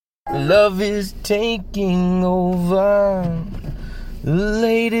Love is taking over. The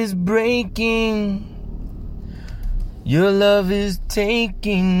hate is breaking. Your love is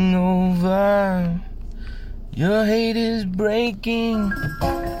taking over. Your hate is breaking.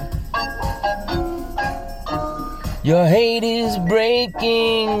 Your hate is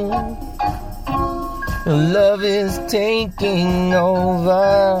breaking. Your love is taking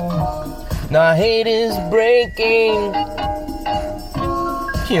over. Now hate is breaking.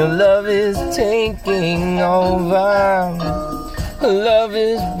 Your love is taking over. Love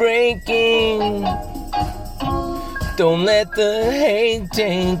is breaking. Don't let the hate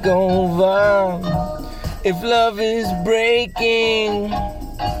take over. If love is breaking,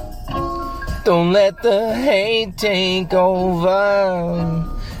 don't let the hate take over.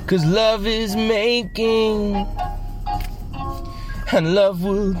 'Cause love is making, and love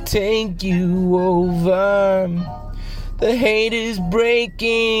will take you over. The hate is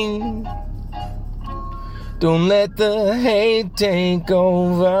breaking. Don't let the hate take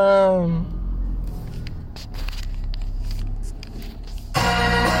over.